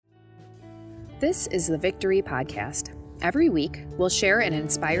This is the Victory Podcast. Every week, we'll share an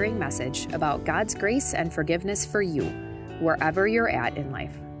inspiring message about God's grace and forgiveness for you, wherever you're at in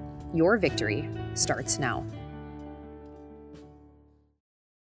life. Your victory starts now.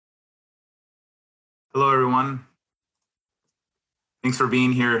 Hello, everyone. Thanks for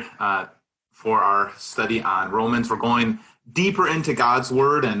being here for our study on Romans. We're going deeper into God's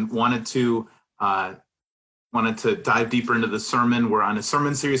Word and wanted to dive deeper into the sermon. We're on a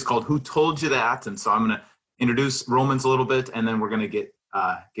sermon series called "Who Told You That?" And so I'm going to introduce Romans a little bit, and then we're going to get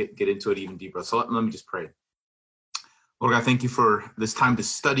into it even deeper. So let me just pray. Lord God, thank you for this time to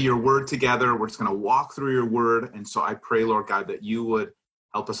study your Word together. We're just going to walk through your Word, and so I pray, Lord God, that you would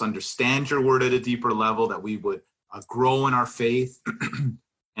help us understand your Word at a deeper level, that we would grow in our faith,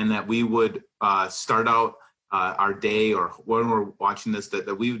 and that we would start out our day, or when we're watching this,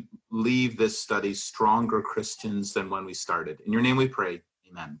 that we would leave this study stronger Christians than when we started. In your name we pray,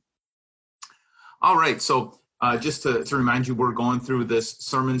 amen. All right, so just to remind you, we're going through this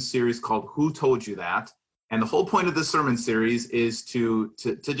sermon series called Who Told You That? And the whole point of this sermon series is to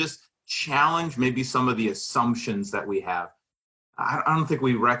just challenge maybe some of the assumptions that we have. I don't think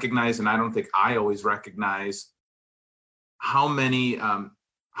we recognize, and I don't think I always recognize how many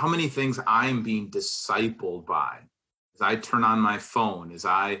things I'm being discipled by as I turn on my phone, as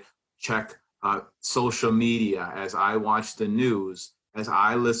I check social media, as I watch the news, as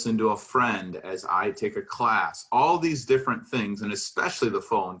I listen to a friend, as I take a class, all these different things, and especially the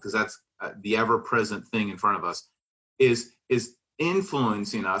phone, because that's the ever-present thing in front of us, is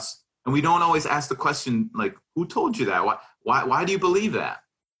influencing us. And we don't always ask the question, like, who told you that? Why do you believe that?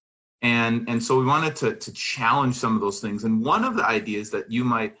 And so we wanted to challenge some of those things. And one of the ideas that you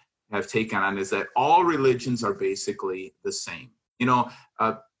might have taken on is that all religions are basically the same. You know,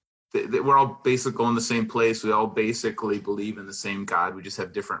 we're all basically going the same place. We all basically believe in the same God. We just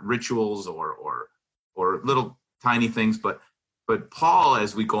have different rituals or little tiny things. But Paul,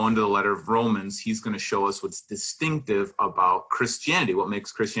 as we go into the letter of Romans, he's going to show us what's distinctive about Christianity, what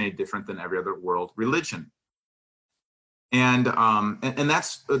makes Christianity different than every other world religion. And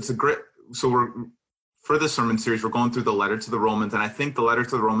it's a great. So for this sermon series, we're going through the letter to the Romans, and I think the letter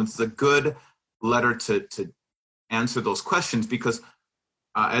to the Romans is a good letter to answer those questions, because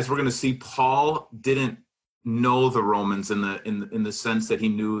as we're going to see, Paul didn't know the Romans in the sense that he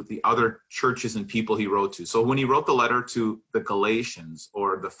knew the other churches and people he wrote to. So when he wrote the letter to the Galatians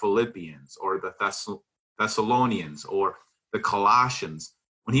or the Philippians or the Thessalonians or the Colossians,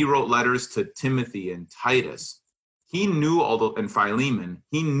 when he wrote letters to Timothy and Titus, he knew and Philemon,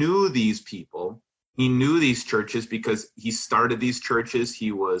 he knew these people, he knew these churches because he started these churches.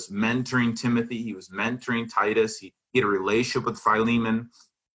 He was mentoring Timothy, he was mentoring Titus, he had a relationship with Philemon.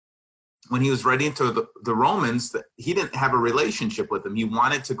 When he was writing to the Romans, he didn't have a relationship with them. He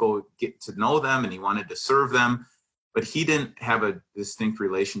wanted to go get to know them and he wanted to serve them, but he didn't have a distinct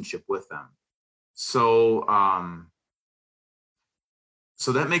relationship with them. So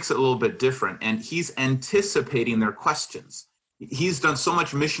that makes it a little bit different. And he's anticipating their questions. He's done so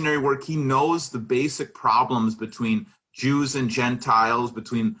much missionary work. He knows the basic problems between Jews and Gentiles,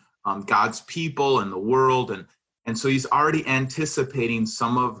 between God's people and the world. And so he's already anticipating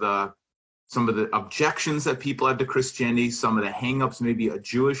some of the objections that people have to Christianity, some of the hangups maybe a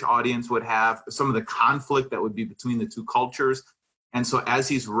Jewish audience would have, some of the conflict that would be between the two cultures. And so as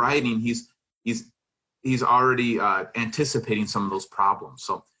he's writing, he's already anticipating some of those problems.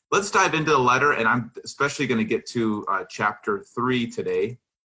 So let's dive into the letter, and I'm especially going to get to chapter 3 today.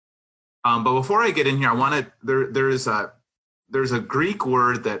 But before I get in here, there's a Greek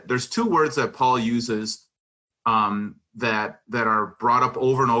word there's two words that Paul uses that are brought up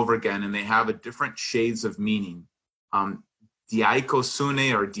over and over again, and they have a different shades of meaning.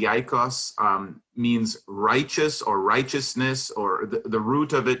 Diakosune or diakos means righteous or righteousness, or the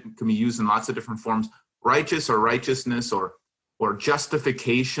root of it can be used in lots of different forms. Righteous or righteousness or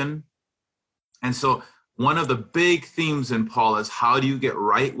justification. And so one of the big themes in Paul is, how do you get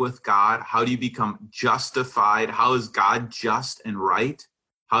right with God? How do you become justified? How is God just and right?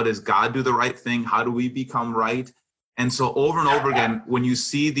 How does God do the right thing? How do we become right? And so over and over again, when you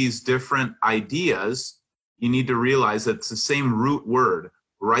see these different ideas, you need to realize that it's the same root word: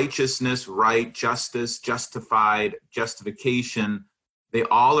 righteousness, right, justice, justified, justification. They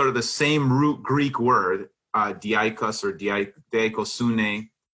all are the same root Greek word, diakos or diakosune.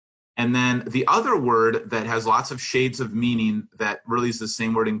 And then the other word that has lots of shades of meaning that really is the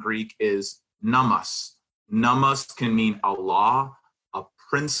same word in Greek is nomos. Nomos can mean a law, a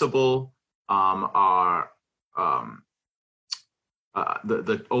principle, the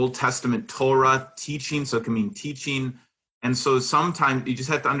Old Testament Torah teaching, so it can mean teaching. And so sometimes you just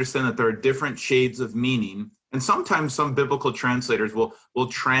have to understand that there are different shades of meaning. And sometimes some biblical translators will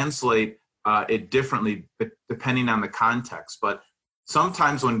translate it differently depending on the context. But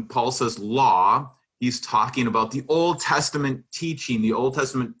sometimes when Paul says law, he's talking about the Old Testament teaching, the Old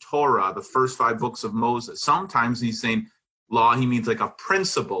Testament Torah, the first 5 books of Moses. Sometimes he's saying law, he means like a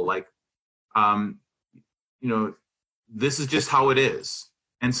principle, like, this is just how it is.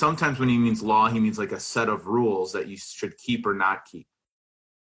 And sometimes when he means law, he means like a set of rules that you should keep or not keep.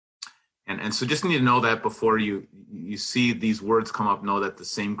 And so just need to know that before you see these words come up, know that the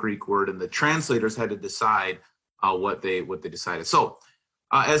same Greek word, and the translators had to decide what they decided. So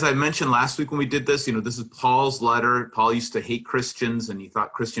as I mentioned last week when we did this, this is Paul's letter. Paul used to hate Christians, and he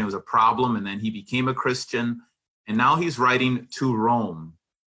thought Christian was a problem, and then he became a Christian, and now he's writing to Rome.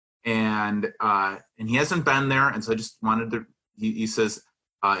 And he hasn't been there, and so I just wanted to, he says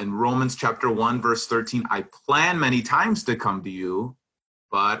in Romans chapter 1, verse 13, I planned many times to come to you,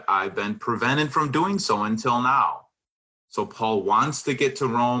 but I've been prevented from doing so until now. So Paul wants to get to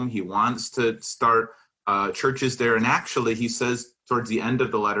Rome. He wants to start churches there. And actually, he says towards the end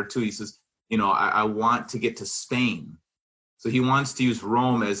of the letter too, he says, I want to get to Spain. So he wants to use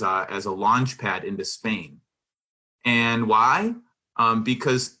Rome as a launch pad into Spain. And why?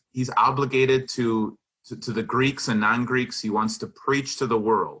 Because he's obligated to the Greeks and non-Greeks. He wants to preach to the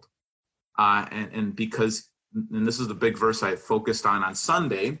world. And because, and this is the big verse I focused on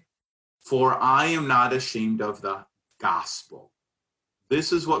Sunday, for I am not ashamed of the gospel.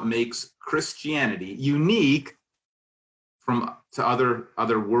 This is what makes Christianity unique to other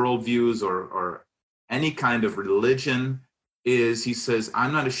worldviews or any kind of religion. Is, he says,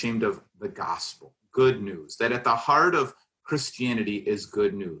 I'm not ashamed of the gospel, good news, that at the heart of Christianity is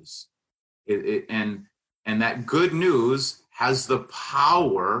good news. And that good news has the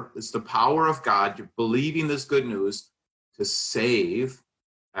power, it's the power of God. You're believing this good news to save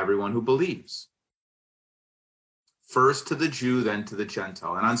everyone who believes. First to the Jew, then to the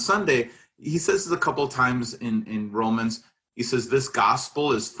Gentile. And on Sunday, he says this a couple of times in Romans. He says this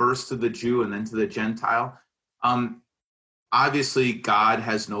gospel is first to the Jew and then to the Gentile. Obviously, God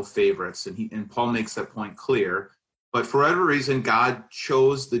has no favorites, and Paul makes that point clear. But for whatever reason, God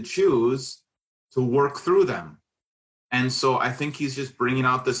chose the Jews to work through them. And so I think he's just bringing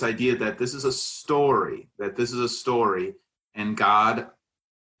out this idea that this is a story, and God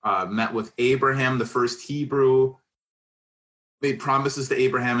met with Abraham, the first Hebrew, made promises to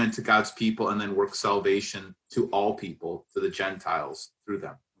Abraham and to God's people, and then worked salvation to all people, to the Gentiles, through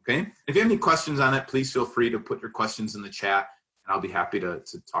them. Okay? If you have any questions on it, please feel free to put your questions in the chat, and I'll be happy to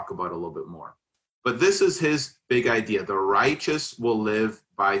talk about it a little bit more. But this is his big idea. The righteous will live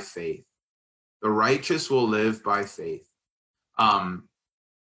by faith. The righteous will live by faith. Again,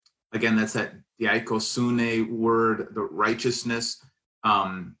 that's that diakosune word, the righteousness.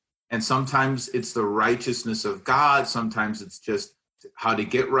 And sometimes it's the righteousness of God. Sometimes it's just how to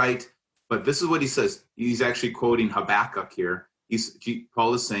get right. But this is what he says. He's actually quoting Habakkuk here.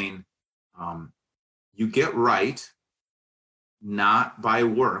 Paul is saying, you get right, not by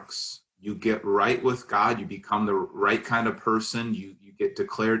works. You get right with God. You become the right kind of person. You get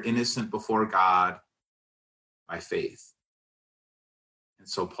declared innocent before God by faith. And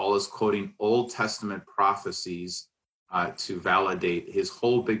so Paul is quoting Old Testament prophecies to validate his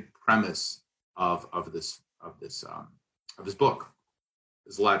whole big premise of this book,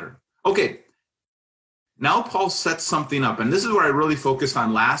 his letter. Okay, now Paul sets something up, and this is where I really focused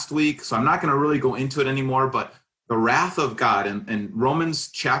on last week, so I'm not going to really go into it anymore, but the wrath of God in Romans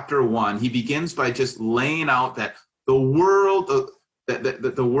chapter 1, he begins by just laying out that the world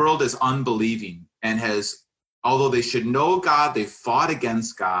is unbelieving and has, although they should know God, they fought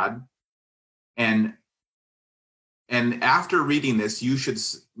against God. And after reading this, you should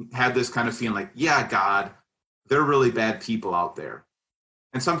have this kind of feeling like, yeah, God, they're really bad people out there.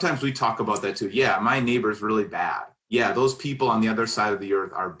 And sometimes we talk about that too. Yeah, my neighbor's really bad. Yeah, those people on the other side of the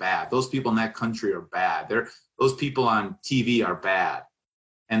earth are bad. Those people in that country are bad. Those people on TV are bad.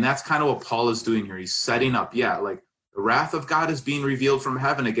 And that's kind of what Paul is doing here. He's setting up, like the wrath of God is being revealed from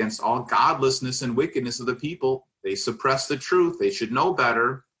heaven against all godlessness and wickedness of the people. They suppress the truth. They should know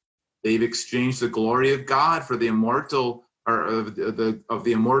better. They've exchanged the glory of God for the immortal, or of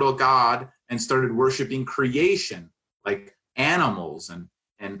the immortal God, and started worshiping creation, like animals,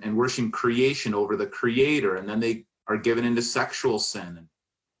 and worshiping creation over the Creator. And then they are given into sexual sin.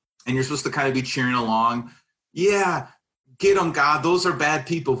 And you're supposed to kind of be cheering along. Yeah, get them, God. Those are bad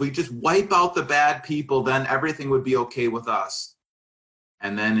people. If we just wipe out the bad people, then everything would be okay with us.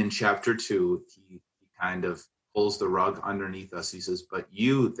 And then in chapter 2, he kind of pulls the rug underneath us. He says, but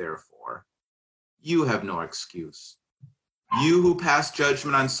you, therefore, you have no excuse. You who pass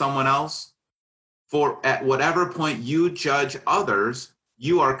judgment on someone else, for at whatever point you judge others,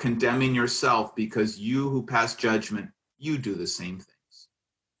 you are condemning yourself, because you who pass judgment, you do the same things.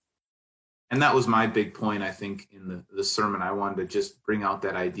 And that was my big point, I think, in the sermon. I wanted to just bring out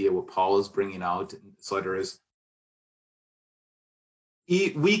that idea. What Paul is bringing out in this letter is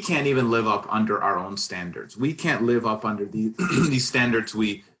we can't even live up under our own standards. We can't live up under these standards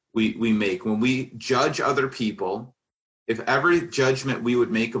we make. When we judge other people, if every judgment we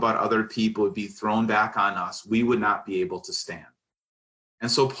would make about other people would be thrown back on us, we would not be able to stand. And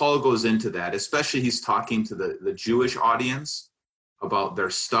so Paul goes into that, especially he's talking to the Jewish audience about their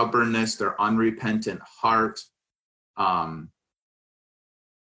stubbornness, their unrepentant heart, and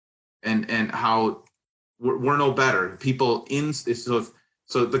how we're no better. People in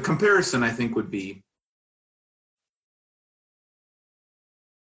so the comparison, I think, would be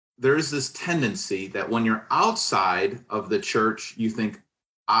there is this tendency that when you're outside of the church, you think,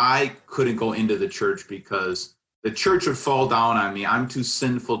 I couldn't go into the church because the church would fall down on me. I'm too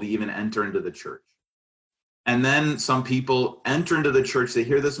sinful to even enter into the church. And then some people enter into the church, they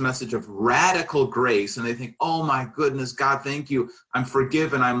hear this message of radical grace, and they think, oh my goodness, God, thank you. I'm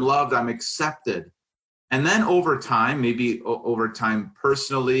forgiven, I'm loved, I'm accepted. And then over time, maybe over time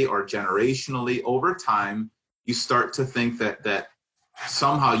personally or generationally, over time, you start to think that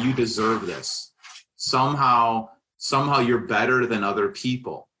somehow you deserve this. Somehow you're better than other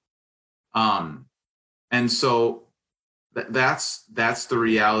people. And so that's the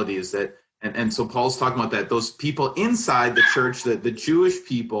reality, is that, and so Paul's talking about that. Those people inside the church, the Jewish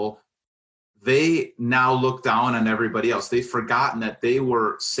people, they now look down on everybody else. They've forgotten that they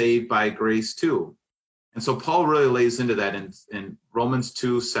were saved by grace too. And so Paul really lays into that in Romans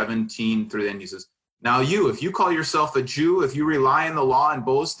 2:17 through the end. He says, now if you call yourself a Jew, if you rely on the law and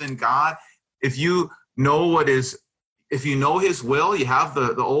boast in God, if you know his will, you have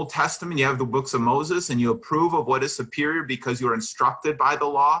the Old Testament, you have the books of Moses, and you approve of what is superior because you are instructed by the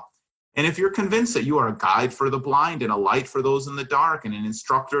law. And if you're convinced that you are a guide for the blind and a light for those in the dark and an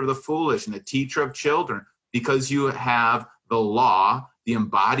instructor of the foolish and a teacher of children, because you have the law, the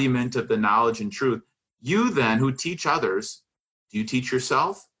embodiment of the knowledge and truth, you then who teach others, do you teach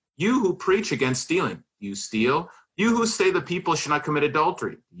yourself? You who preach against stealing, do you steal? You who say the people should not commit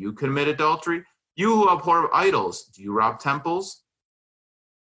adultery, do you commit adultery? You who abhor idols, do you rob temples?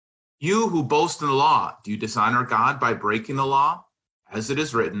 You who boast in the law, do you dishonor God by breaking the law? As it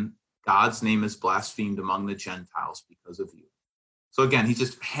is written, God's name is blasphemed among the Gentiles because of you. So again, he's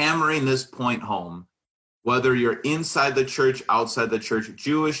just hammering this point home. Whether you're inside the church, outside the church,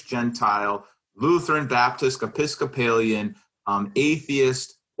 Jewish, Gentile, Lutheran, Baptist, Episcopalian,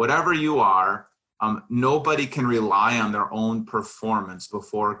 atheist, whatever you are, nobody can rely on their own performance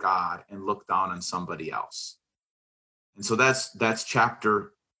before God and look down on somebody else. And so that's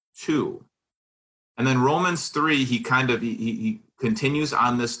chapter 2. And then Romans 3, he continues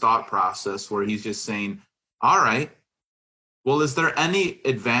on this thought process where he's just saying, all right, well, is there any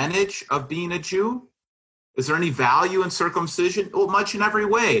advantage of being a Jew? Is there any value in circumcision? Well, much in every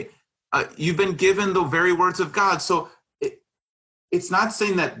way. You've been given the very words of God. So it's not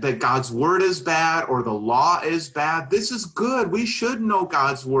saying that God's word is bad or the law is bad. This is good. We should know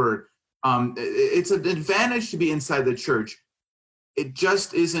God's word. It's an advantage to be inside the church. It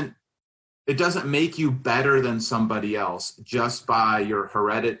just isn't. It doesn't make you better than somebody else just by your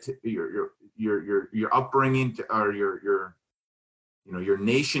heredity, your upbringing, or your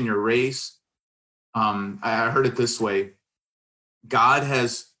nation, your race. I heard it this way: God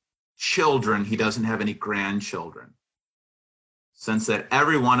has children, he doesn't have any grandchildren. Since that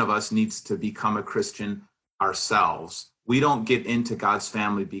every one of us needs to become a Christian ourselves. We don't get into God's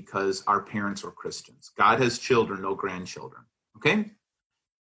family because our parents were Christians. God has children, no grandchildren. Okay?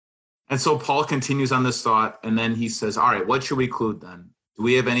 And so Paul continues on this thought, and then he says, all right, what should we conclude then? Do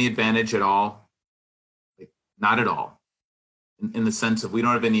we have any advantage at all? Not at all. In the sense of we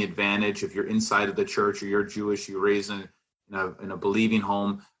don't have any advantage if you're inside of the church or you're Jewish, you're raised in a believing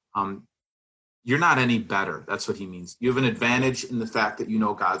home. You're not any better. That's what he means. You have an advantage in the fact that you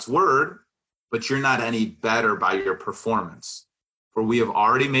know God's word, but you're not any better by your performance. For we have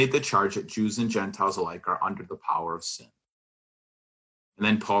already made the charge that Jews and Gentiles alike are under the power of sin. And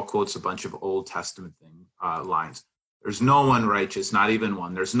then Paul quotes a bunch of Old Testament lines. There's no one righteous, not even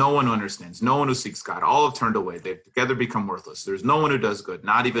one. There's no one who understands, no one who seeks God. All have turned away. They've together become worthless. There's no one who does good,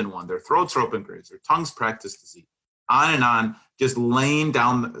 not even one. Their throats are open graves. Their tongues practice deceit. On and on, just laying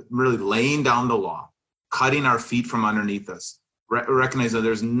down the law, cutting our feet from underneath us. Recognize that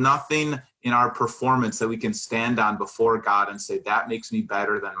there's nothing in our performance that we can stand on before God and say, that makes me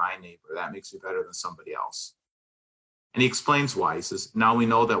better than my neighbor. That makes me better than somebody else. And he explains why. He says, now we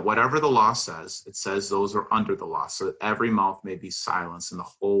know that whatever the law says, it says those are under the law, so that every mouth may be silenced and the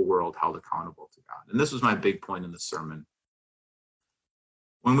whole world held accountable to God. And this was my big point in the sermon.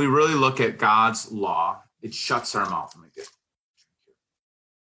 When we really look at God's law, it shuts our mouth.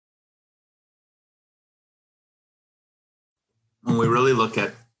 When we really look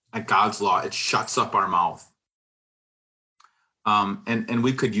at God's law, it shuts up our mouth. And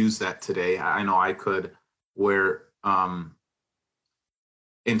we could use that today. I know I could, where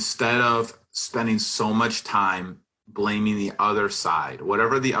instead of spending so much time blaming the other side,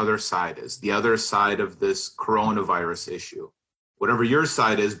 whatever the other side is, the other side of this coronavirus issue, whatever your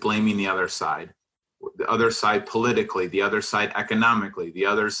side is, blaming the other side politically, the other side economically, the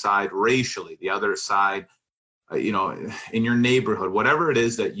other side racially, the other side, in your neighborhood, whatever it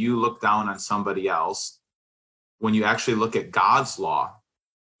is that you look down on somebody else, when you actually look at God's law,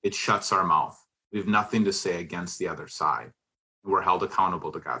 it shuts our mouth. We have nothing to say against the other side. We're held accountable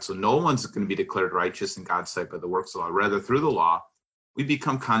to God. So no one's going to be declared righteous in God's sight by the works of the law. Rather, through the law, we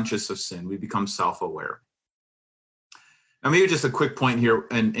become conscious of sin. We become self-aware. Now, maybe just a quick point here.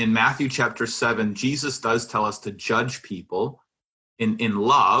 In Matthew chapter 7, Jesus does tell us to judge people in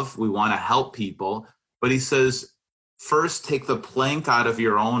love. We want to help people. But he says, first take the plank out of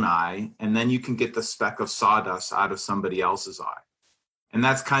your own eye, and then you can get the speck of sawdust out of somebody else's eye. And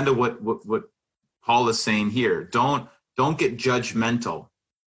that's kind of what Paul is saying here. Don't get judgmental,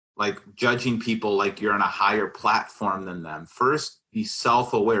 like judging people like you're on a higher platform than them. First, be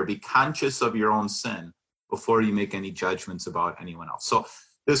self-aware, be conscious of your own sin before you make any judgments about anyone else. So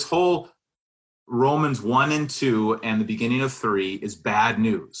this whole Romans 1 and 2 and the beginning of 3 is bad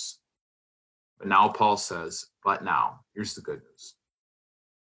news. But now Paul says, but now, here's the good news.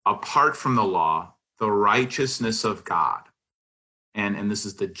 Apart from the law, the righteousness of God, and this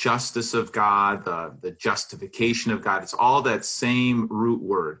is the justice of God, the justification of God, it's all that same root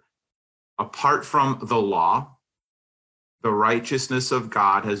word. Apart from the law, the righteousness of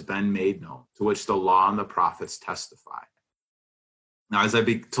God has been made known, to which the law and the prophets testify. Now, as I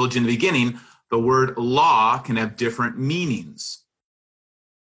told you in the beginning, the word law can have different meanings.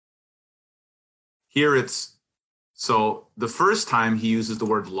 Here so the first time he uses the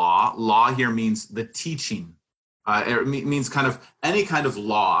word law here means the teaching. It means kind of any kind of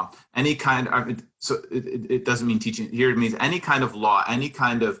law, any kind of, so it doesn't mean teaching. Here it means any kind of law, any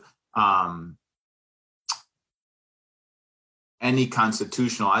kind of, any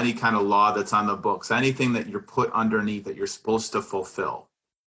constitutional, any kind of law that's on the books, anything that you're put underneath that you're supposed to fulfill.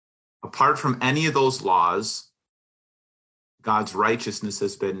 Apart from any of those laws, God's righteousness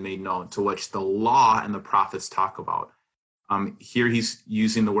has been made known, to which the law and the prophets talk about. Here he's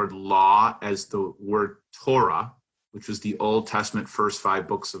using the word law as the word Torah, which was the Old Testament first 5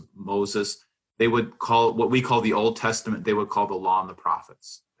 books of Moses. They would call what we call the Old Testament, they would call the law and the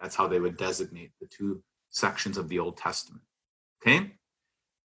prophets. That's how they would designate the 2 sections of the Old Testament. Okay?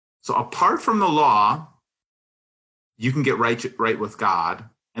 So apart from the law, you can get right with God.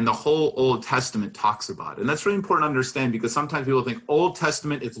 And the whole Old Testament talks about it. And that's really important to understand, because sometimes people think Old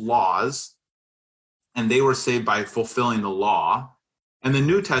Testament is laws, and they were saved by fulfilling the law. And the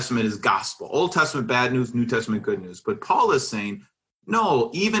New Testament is gospel. Old Testament, bad news, New Testament, good news. But Paul is saying,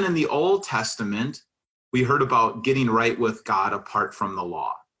 no, even in the Old Testament, we heard about getting right with God apart from the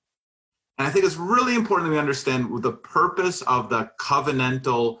law. And I think it's really important that we understand the purpose of the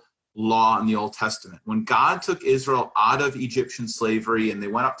covenantal law in the Old Testament. When God took Israel out of Egyptian slavery and they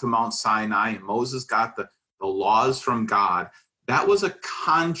went up to Mount Sinai and Moses got the laws from God, that was a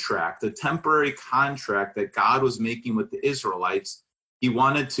contract, a temporary contract that God was making with the Israelites. He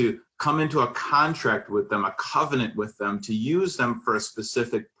wanted to come into a contract with them, a covenant with them, to use them for a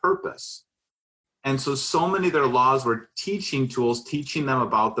specific purpose. And so many of their laws were teaching tools, teaching them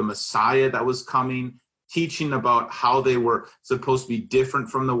about the Messiah that was coming, teaching about how they were supposed to be different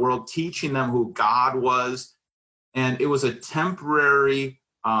from the world, teaching them who God was. And it was a temporary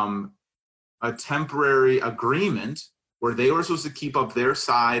agreement where they were supposed to keep up their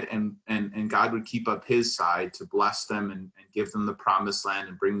side, and God would keep up his side to bless them and give them the promised land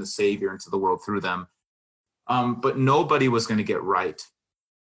and bring the Savior into the world through them. But nobody was going to get right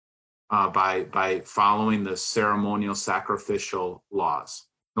by following the ceremonial sacrificial laws.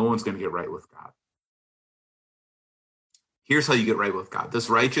 No one's going to get right with God. Here's how you get right with God. This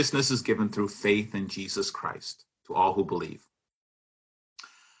righteousness is given through faith in Jesus Christ to all who believe.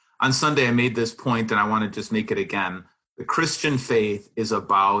 On Sunday, I made this point, and I want to just make it again. The Christian faith is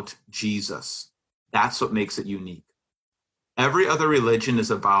about Jesus. That's what makes it unique. Every other religion is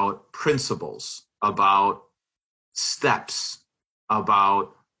about principles, about steps,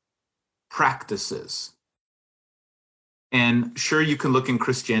 about practices. And sure, you can look in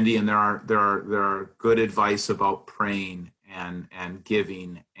Christianity, and there are good advice about praying and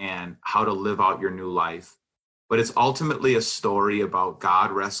giving and how to live out your new life. But it's ultimately a story about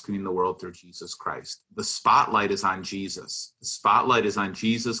God rescuing the world through Jesus Christ. The spotlight is on Jesus. The spotlight is on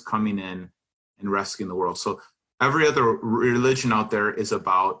Jesus coming in and rescuing the world. So every other religion out there is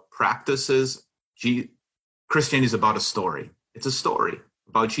about practices. Christianity is about a story. It's a story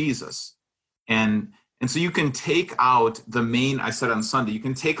about Jesus. And so you can take out the main, I said on Sunday, you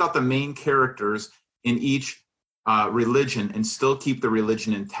can take out the main characters in each religion and still keep the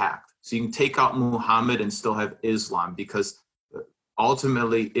religion intact. So you can take out Muhammad and still have Islam, because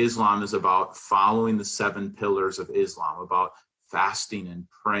ultimately Islam is about following the 7 pillars of Islam, about fasting and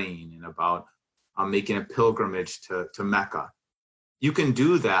praying, and about making a pilgrimage to Mecca. You can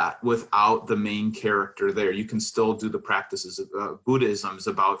do that without the main character there. You can still do the practices. Buddhism is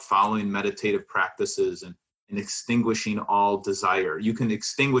about following meditative practices and extinguishing all desire. You can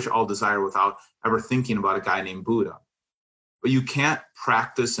extinguish all desire without ever thinking about a guy named Buddha. But you can't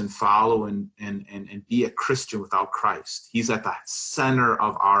practice and follow and be a Christian without Christ. He's at the center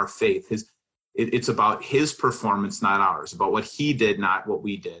of our faith. It's about his performance, not ours, about what he did, not what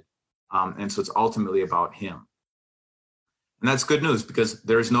we did. And so it's ultimately about him. And that's good news, because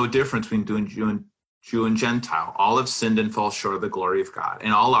there's no difference between Jew and Gentile. All have sinned and fall short of the glory of God,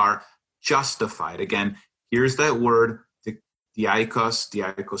 and all are justified. Again, here's that word,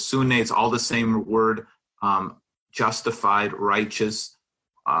 diakosune. It's all the same word. Justified, righteous,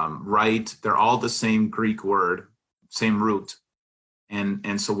 right. They're all the same Greek word, same root.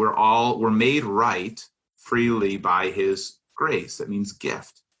 And so we're made right freely by his grace. That means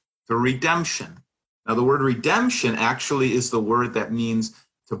gift. The redemption. Now, the word redemption actually is the word that means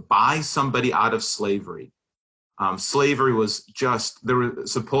to buy somebody out of slavery. Slavery was there were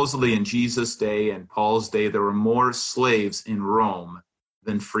supposedly in Jesus' day and Paul's day, there were more slaves in Rome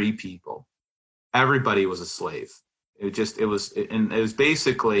than free people. Everybody was a slave. It was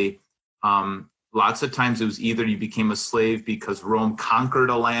basically, lots of times it was either you became a slave because Rome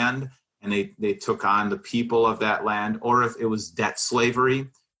conquered a land and they took on the people of that land, or if it was debt slavery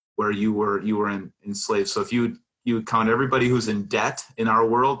where you were enslaved. So if you would count everybody who's in debt in our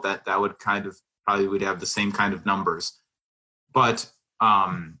world, that would kind of probably would have the same kind of numbers. But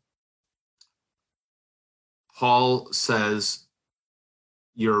Paul says,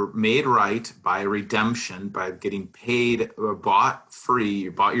 you're made right by redemption, by getting paid or bought free.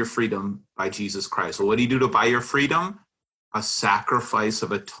 You bought your freedom by Jesus Christ. So what do you do to buy your freedom? A sacrifice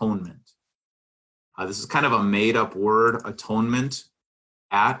of atonement. This is kind of a made-up word, atonement.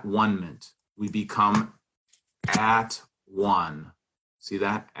 At one-ment. We become at one. See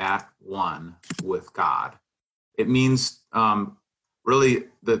that? At one with God. It means really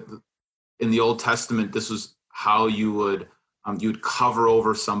that in the Old Testament, this was how you'd cover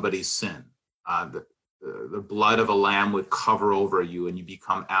over somebody's sin. The blood of a lamb would cover over you, and you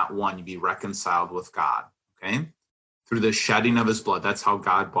become at one. You be reconciled with God. Okay, through the shedding of his blood. That's how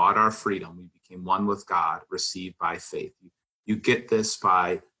God bought our freedom. We became one with God, received by faith. You get this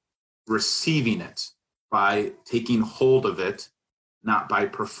by receiving it, by taking hold of it, not by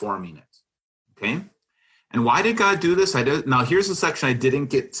performing it. Okay, and why did God do this? Now here's the section I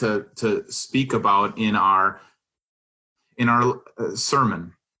didn't get to speak about in our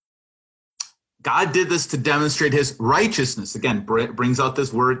sermon. God did this to demonstrate his righteousness. Again, brings out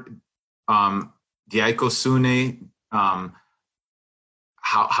this word, diakosune.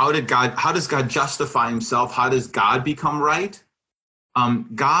 How does God justify himself? How does God become right?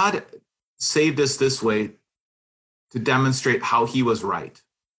 God saved us this way to demonstrate how he was right.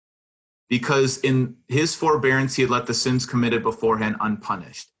 Because in his forbearance, he had let the sins committed beforehand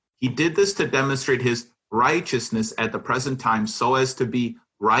unpunished. He did this to demonstrate his righteousness at the present time so as to be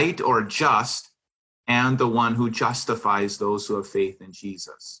right or just and the one who justifies those who have faith in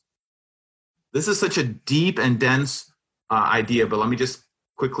Jesus. This is such a deep and dense idea, but let me just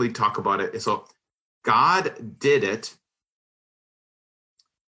quickly talk about it. So God did it.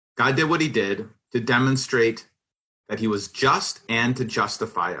 God did what he did to demonstrate that he was just and to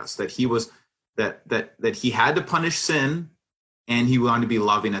justify us, that he was that he had to punish sin and he wanted to be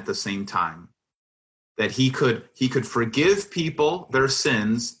loving at the same time, that he could forgive people their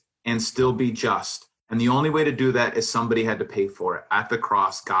sins and still be just. And the only way to do that is somebody had to pay for it. At the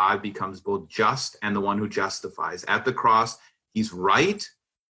cross, God becomes both just and the one who justifies. At the cross, he's right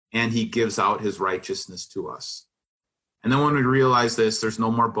and he gives out his righteousness to us. And then when we realize this, there's no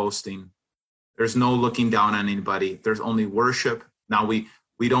more boasting. There's no looking down on anybody. There's only worship. Now we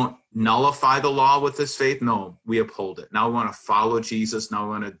don't nullify the law with this faith. No, we uphold it. Now we want to follow Jesus. Now we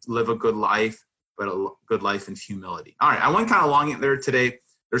want to live a good life. but a good life in humility. All right, I went kind of long there today.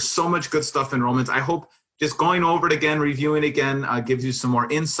 There's so much good stuff in Romans. I hope just going over it again, reviewing again, gives you some more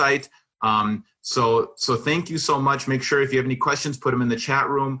insight. So thank you so much. Make sure if you have any questions, put them in the chat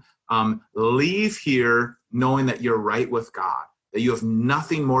room. Leave here knowing that you're right with God, that you have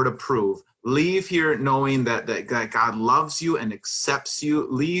nothing more to prove. Leave here knowing that God loves you and accepts you.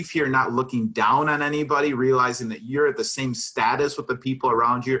 Leave here not looking down on anybody, realizing that you're at the same status with the people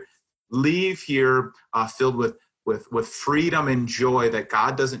around you. Leave here filled with freedom and joy that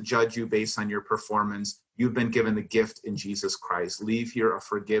God doesn't judge you based on your performance. You've been given the gift in Jesus Christ. Leave here a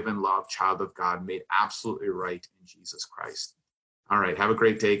forgiven, loved child of God, made absolutely right in Jesus Christ. All right, have a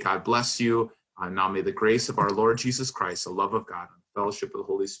great day. God bless you. Now may the grace of our Lord Jesus Christ, the love of God, and fellowship of the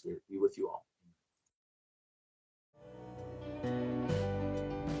Holy Spirit be with you all.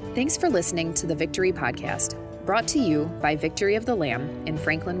 Thanks for listening to the Victory Podcast, brought to you by Victory of the Lamb in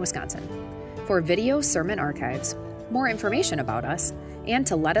Franklin, Wisconsin. For video sermon archives, more information about us, and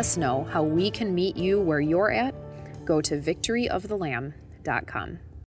to let us know how we can meet you where you're at, go to victoryofthelamb.com.